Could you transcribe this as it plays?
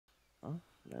Huh?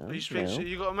 No, You speak, no.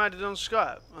 you got him added on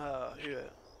Skype? Yeah.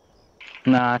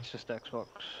 Nah, it's just Xbox.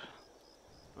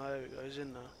 Oh, there we go, he's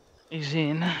in now. He's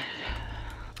in.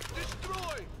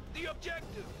 Destroy the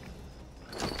objective.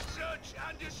 Search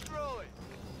and destroy.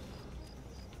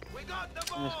 We got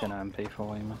the I'm just bomb. gonna MP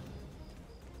for you, man.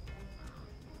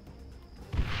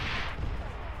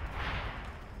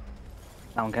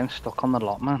 Now I'm getting stuck on the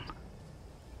lot, man.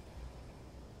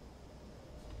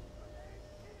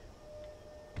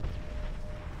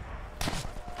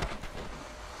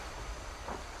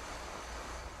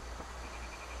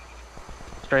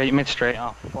 Straight, mid straight.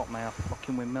 Oh, fuck me, I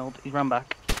fucking windmilled. He ran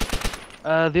back. The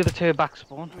other two are back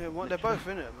spawn. Yeah, what, they're both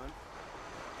in it, man.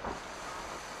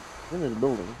 In this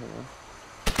building. Hang on.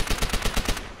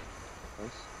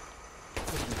 Nice.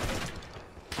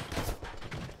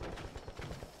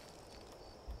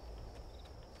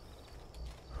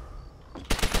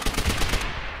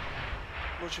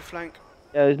 What's your flank?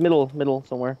 Yeah, he's middle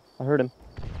somewhere. I heard him.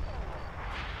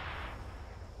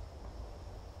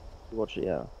 You watch it,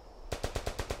 yeah.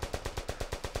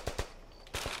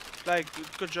 Like,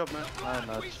 good job, man.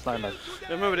 No, no.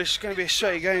 Remember, this is going to be a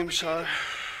sweaty game, so...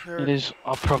 It is.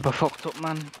 I proper fucked up,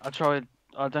 man. I tried.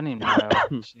 I don't even know how I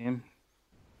can see him.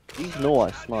 He's know I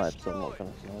sniped, so I'm not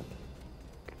gonna snipe.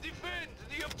 Defend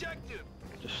the objective.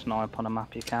 Just snipe on a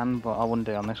map you can, but I wouldn't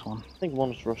do it on this one. I think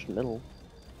one's rushed middle.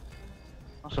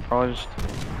 I'm surprised.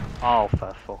 Oh,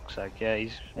 for fuck's sake, yeah,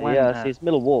 he's... Yeah, see, he's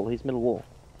middle wall,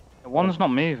 One's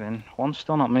not moving. One's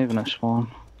still not moving at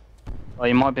spawn. Oh,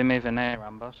 you might be moving there,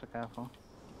 Rambo, so careful.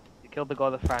 You killed the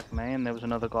guy that fragged me, and there was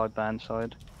another guy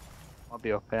burnside. I'll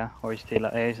be up here, or he's still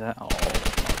he's there. Oh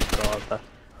my god,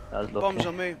 that was lucky. Bombs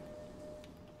on me.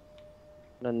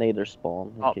 No nader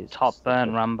spawn. Top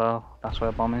burn, Rambo. That's where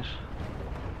a bomb is.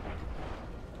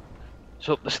 It's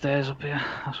up the stairs up here.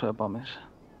 That's where a bomb is.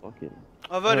 Fucking.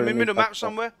 I've heard him in middle back map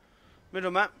spawn. somewhere.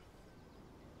 Middle map.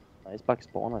 He's back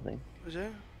spawn, I think. Is it?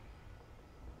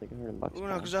 I think I heard him back Oh, spawn.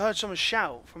 no, because I heard someone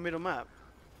shout from middle map.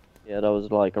 Yeah, that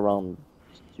was like around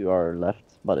to our left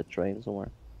by the train somewhere.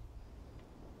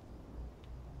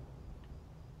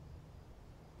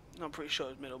 I'm pretty sure it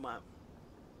was middle map.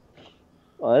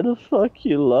 Why the fuck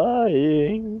you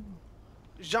lying?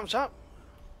 He jumped up.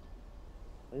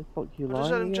 Why the fuck you I lying? just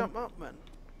heard him again? jump up, man.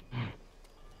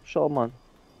 Shut up, man.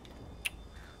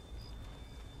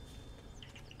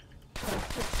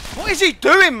 What is he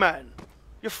doing, man?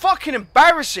 You're fucking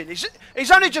embarrassing.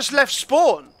 He's only just left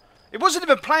spawn. He wasn't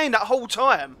even playing that whole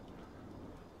time.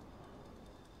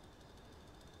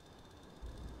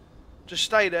 Just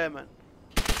stay there, man.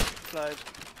 Played.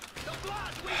 The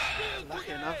blood we spill Lucky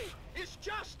today enough. is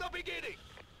just the beginning.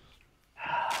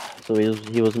 So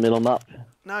he was middle map.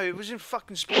 No, he was in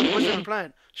fucking spawn. He wasn't even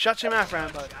playing. Shut your mouth,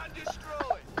 Rambo. And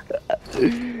destroy.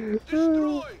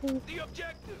 Destroy the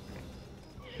objective.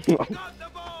 We got the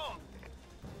bomb.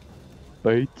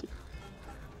 Bait.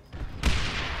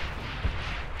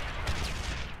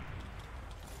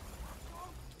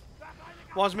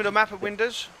 One's middle map at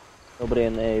windows. Nobody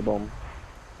in the A bomb.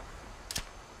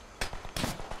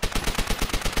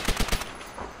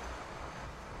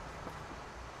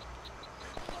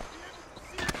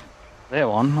 There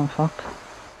one, oh fuck.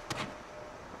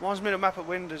 One's middle map at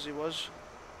windows, he was.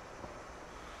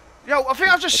 Yo, I think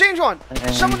I've just seen one.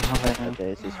 Someone.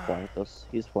 Okay, so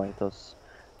he's flanked us.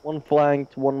 One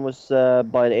flanked, one was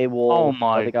by the A wall. Oh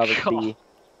my the guy with god. B.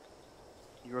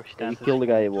 You rushed He down to killed the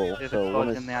guy A wall. There's So a one bug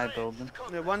is in the eye building.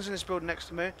 Yeah, one's in this building next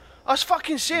to me. I was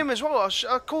fucking see him as well.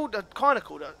 I called it. Kind of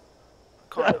called it.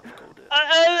 Kind of called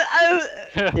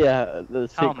it. yeah, the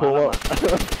sick Oh, call man, up.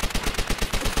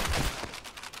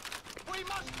 We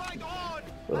must fight on.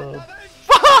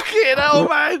 Fucking hell,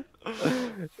 man!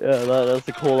 Yeah, that's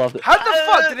the call up. How the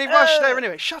fuck did he rush there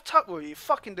anyway? Shut up, will you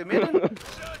fucking Dominion?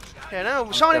 Yeah,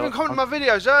 no. Someone even commented my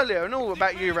videos earlier and all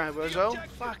about you, Rambo, as well.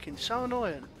 Fucking so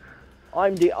annoying.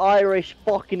 I'm the Irish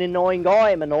fucking annoying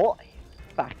guy, am I not?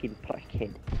 Fucking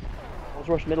prickhead. Let's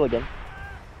rush middle again.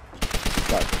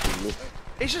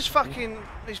 He's just fucking.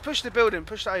 He's pushed the building,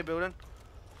 pushed the A building.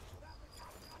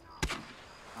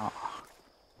 Oh.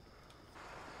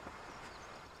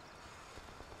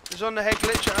 He's on the head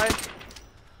glitch at A.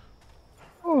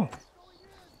 Oh.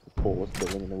 The coolest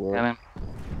building in the world. Get him.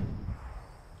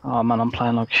 Oh man, I'm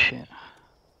playing like shit.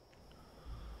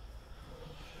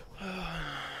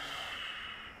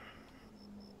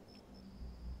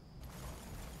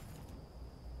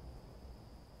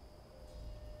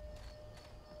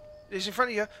 He's in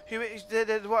front of you. He's there,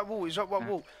 the white wall. He's at white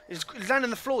wall. He's landing on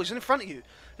the floor. He's in front of you.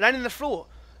 Landing on the floor.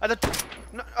 At the.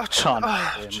 No,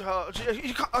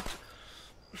 you can't.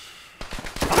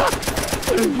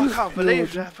 I can't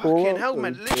believe that fucking hell,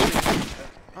 man. Literally.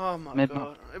 Oh my Mid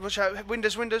god. Watch out,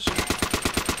 windows. Oh my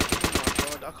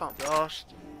god, I can't be arsed.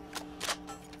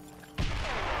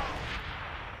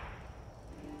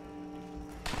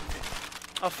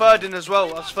 I third in as well,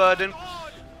 I was third in.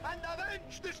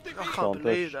 I can't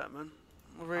believe that, man.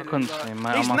 Really, I couldn't like, see,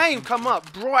 mate. his I'm name come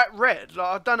up bright red. Like,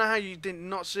 I don't know how you did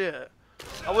not see it.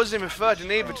 I wasn't even third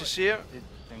in either to see it.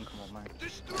 Didn't come up, mate.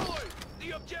 Destroy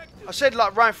the objective. I said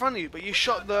like right in front of you, but you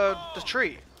shot the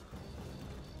tree.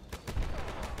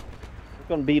 It's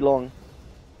gonna be long.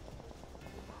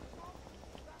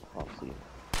 Can't see it.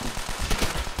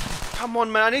 Come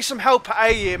on, man. I need some help at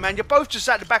A here, man. You're both just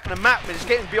at the back of the map, man. It's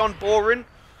getting beyond boring.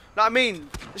 Know what I mean?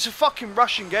 It's a fucking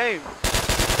rushing game.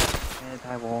 Mid,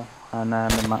 high wall, and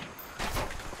mid map.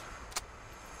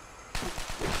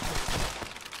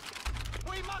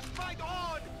 We must fight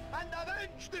on and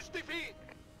avenge this defeat.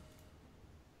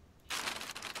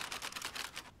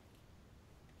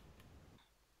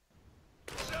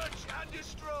 Search and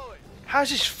destroy. How's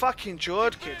this fucking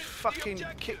Jord kid fucking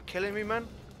killing me, man?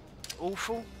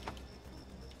 Awful.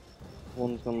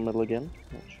 One's gone middle again.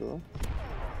 Not sure.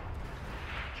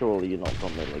 Surely you're not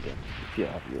gone middle again. If you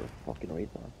have your fucking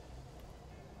retard.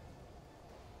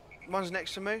 One's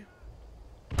next to me.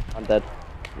 I'm dead.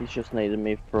 He's just naded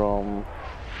me from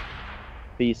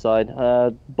B side.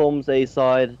 Bombs A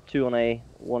side, 2 on A.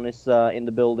 One is in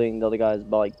the building, the other guy is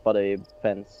by a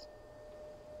fence.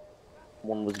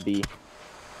 One was B.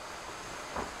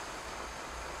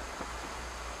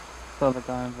 The other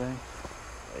guy in B. Nice.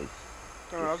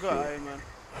 Don't worry, I've got A, man.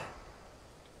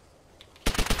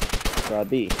 Guy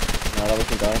B. No, that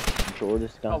wasn't guy. I'm sure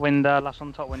this guy. Top window, last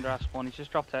on top window, I spawn. He's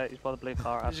just dropped out. He's by the blue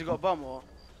car. Has he got a bomb or?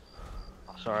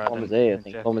 Oh, sorry, Bomb is A, I didn't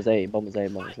think. check. Bomb is A, bomb is A,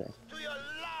 bomb is A. To your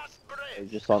last breath.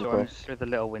 He's just on Sorry, cross. through the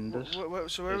little windows. So where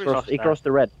He's is crossed he? He crossed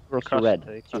the red. Crossed the crossed red.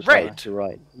 it, he To crossed your Red? right, to your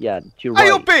right. Yeah, to your A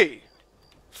or right. B?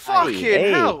 Fucking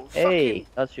Hey, hell! hey, Fucking.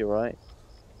 that's your right.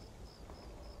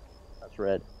 That's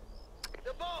red.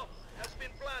 The bomb has been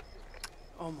planted.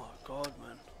 Oh my god,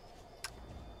 man.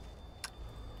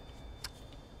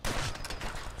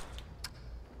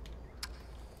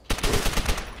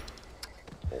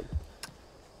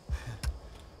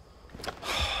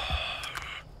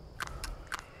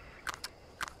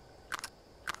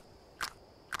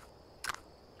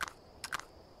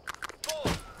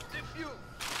 Bomb defused.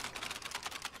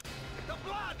 The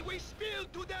blood we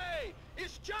spilled today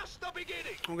is just the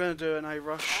beginning. I'm gonna do an A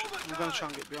rush. I'm gonna try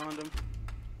and get behind him.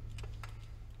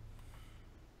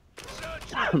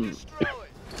 Search and destroy.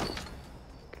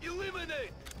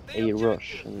 Eliminate the A objective.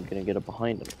 rush. I'm gonna get up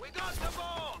behind him. We got the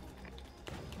bomb.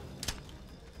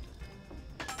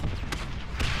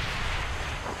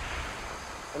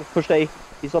 Let's push A.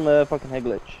 He's on the fucking head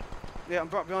glitch. Yeah, I'm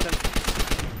right behind him.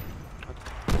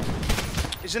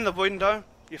 He's in the window.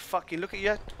 You fucking look at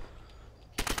you.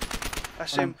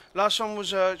 That's him. Last one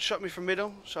was shot me from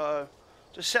middle, so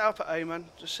just set up at A, man.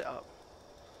 Just set up.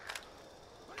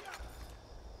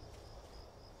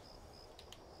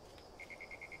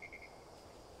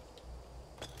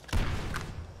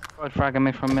 Tried fragging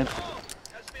me from mid. Bomb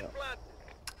has been planted.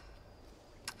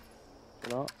 You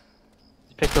know?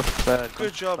 He's picked up.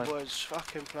 Good job, gunplay. boys.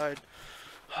 Fucking played.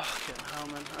 Fucking hell,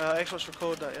 man. Xbox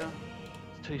record that, yeah.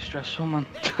 It's too stressful, man.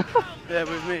 Yeah,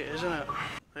 with me, isn't it?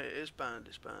 It is banned.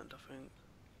 It's banned, I think.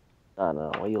 I don't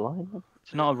know. Why are you lying, man?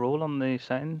 It's not a rule on the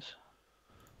settings.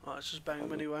 Alright, let's just bang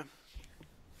him anyway.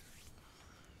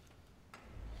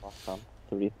 Last time.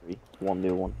 33.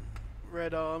 1v1.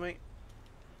 Red army.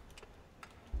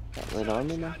 That red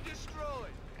army, man. And destroy.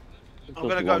 I'm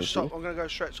gonna go top. I'm gonna go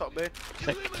straight top B.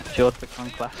 Short pick on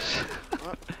class.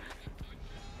 Alright.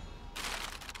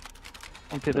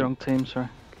 You picked the wrong team, sorry.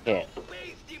 Yeah.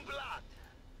 Bathed in blood.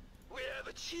 We have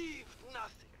achieved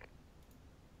nothing.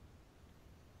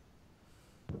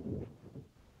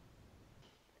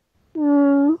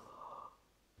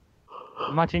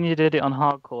 Imagine you did it on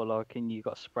hardcore, like, and you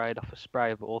got sprayed off a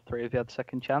spray, but all three of you had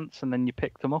second chance, and then you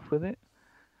picked them off with it.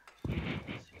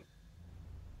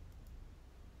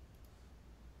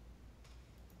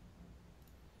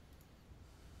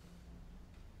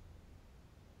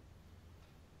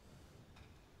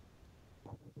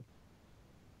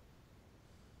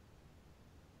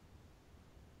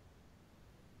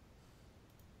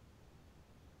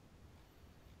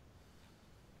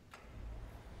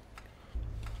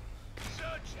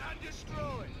 Search and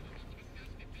destroy.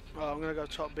 Oh, I'm gonna go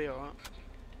top B, alright.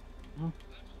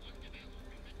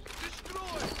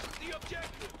 Destroy the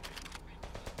objective.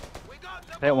 We got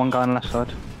the Hit one guy bomb. on the left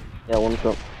side. Yeah, one's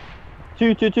got.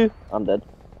 2, 2, 2. I'm dead.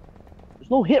 There's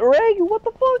no hit reg. What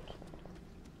the fuck?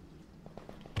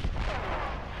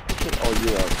 Oh,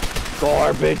 you're out.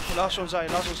 Garbage. Last one's A,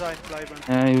 Laban.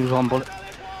 Yeah, he was one bullet.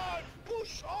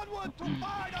 Push onward to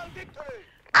final victory!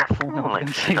 I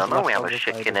don't know, we have a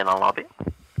chicken in our lobby.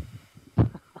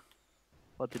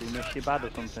 What, did he miss you bad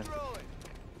or something?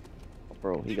 Oh,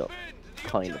 bro, he got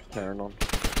kind of turned on.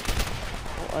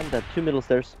 Oh, I'm dead. 2 middle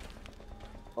stairs.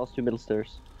 Last 2 middle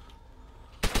stairs.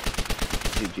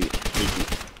 GG.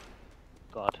 GG.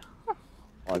 God.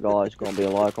 My god, it's gonna be a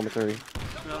live commentary.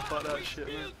 No, fuck that shit,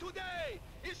 man. Today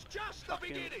is just the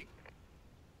beginning.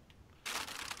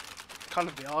 Can't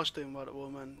have the arse doing by the wall,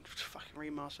 man. Just fucking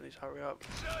remaster needs to hurry up.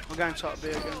 I'm going to type B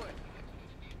again.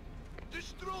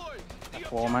 Destroy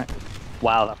That's WAW, mate.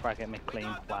 Wow, that frag hit me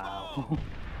clean. Wow.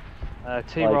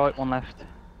 2 right, 1 left.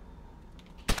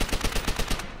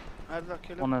 How did I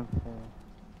kill him? One of.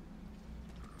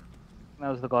 That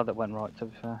was the guy that went right, to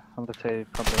be fair. Other 2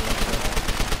 probably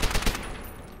left.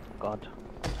 God.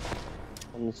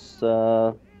 One's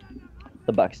the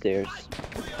back stairs.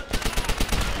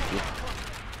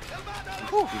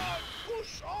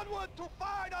 Push onward to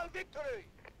final victory.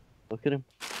 Look at him.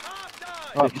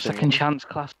 Right, second chance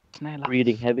class. Nail it.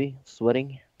 Breathing heavy,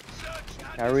 sweating,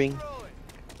 carrying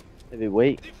heavy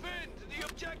weight. Defend the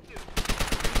objective.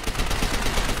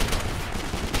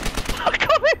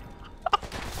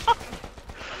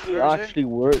 It actually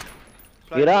worked.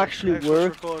 It actually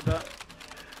worked. Record that.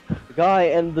 The guy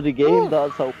ended the game,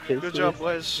 that's how pissed Good he job, is.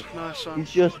 Wes. Nice one.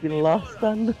 He's just been last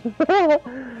stand.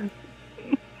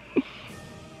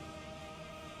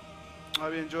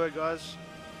 Hope you enjoyed, guys.